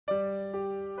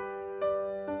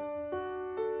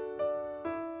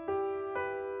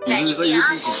感谢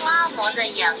阿公阿嬷的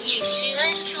养育之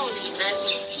恩，祝你们母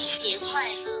亲节快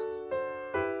乐。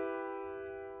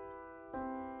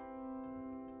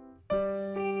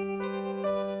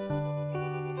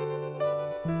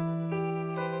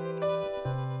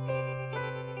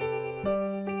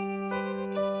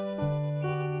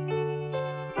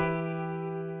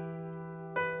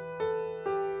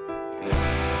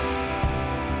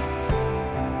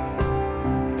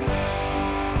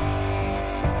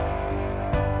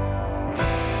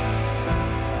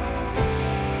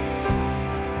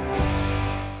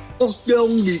国中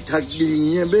2读2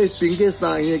年，要评去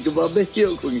3年，就我要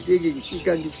休困，这个时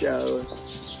间去吃。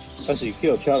但是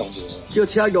叫车弄着，叫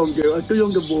车弄着，对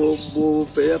方就无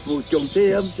病啊，无上体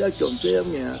险，才上体险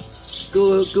命。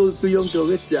佮对方就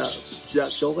去食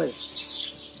毒的，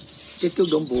结果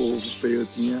拢无赔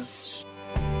钱啊。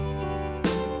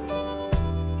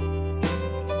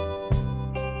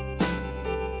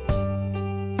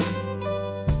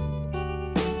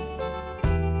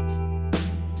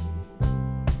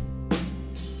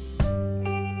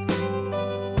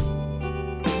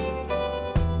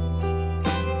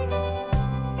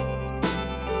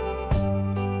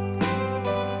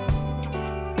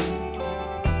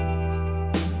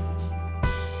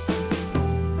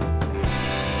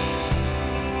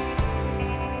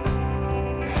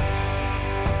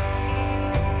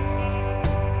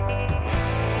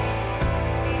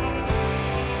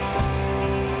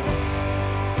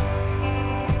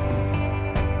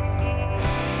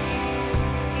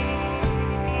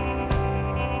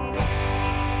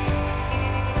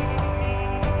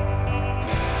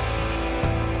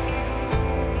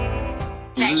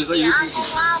感谢阿公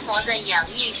阿嬷的养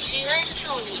育之恩，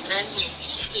祝你们母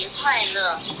亲节快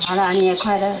乐。好了，你也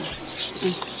快乐。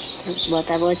无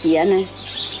代无志安尼。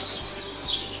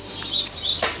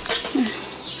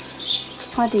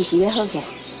看电视要好起来。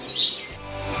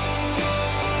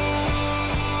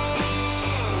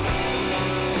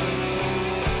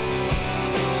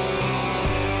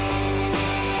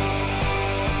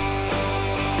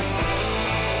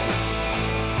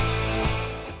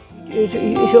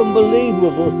It's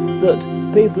unbelievable that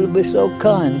people be so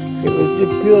kind. It was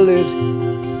purely,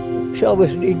 shall we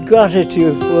say,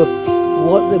 gratitude for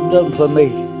what they've done for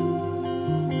me.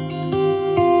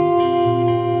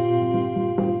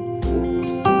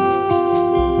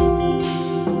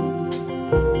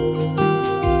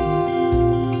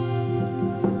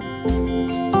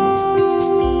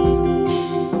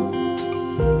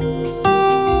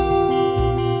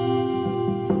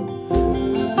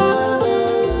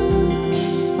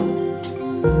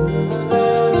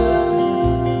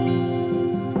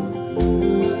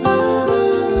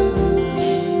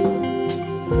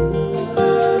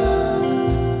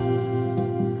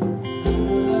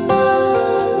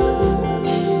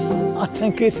 I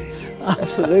think it's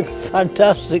absolutely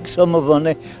fantastic sum of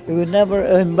money. You would never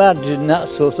imagine that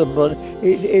sort of money.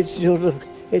 It's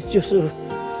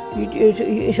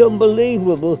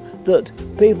unbelievable that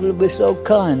people will be so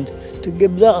kind to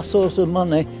give that sort of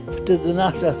money to the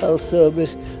National Health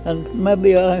Service, and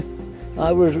maybe I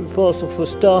was responsible for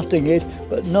starting it,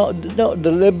 but not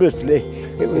deliberately.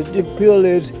 It was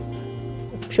purely,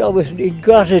 shall we say,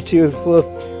 gratitude for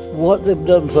what they've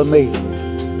done for me.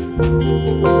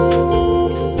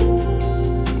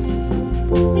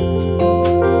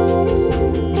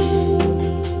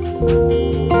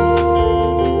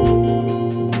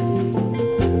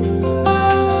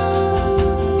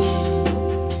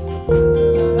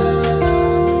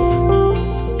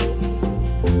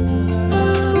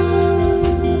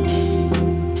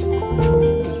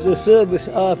 The service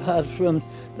I've had from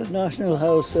the National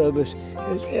Health Service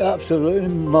is absolutely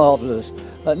marvellous.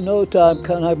 At no time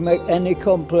can I make any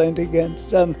complaint against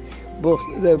them, but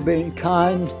they've been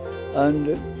kind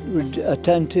and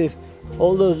attentive.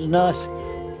 All those nice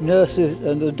nurses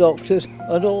and the doctors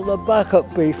and all the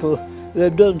backup people,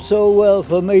 they've done so well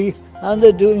for me, and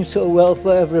they're doing so well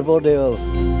for everybody else.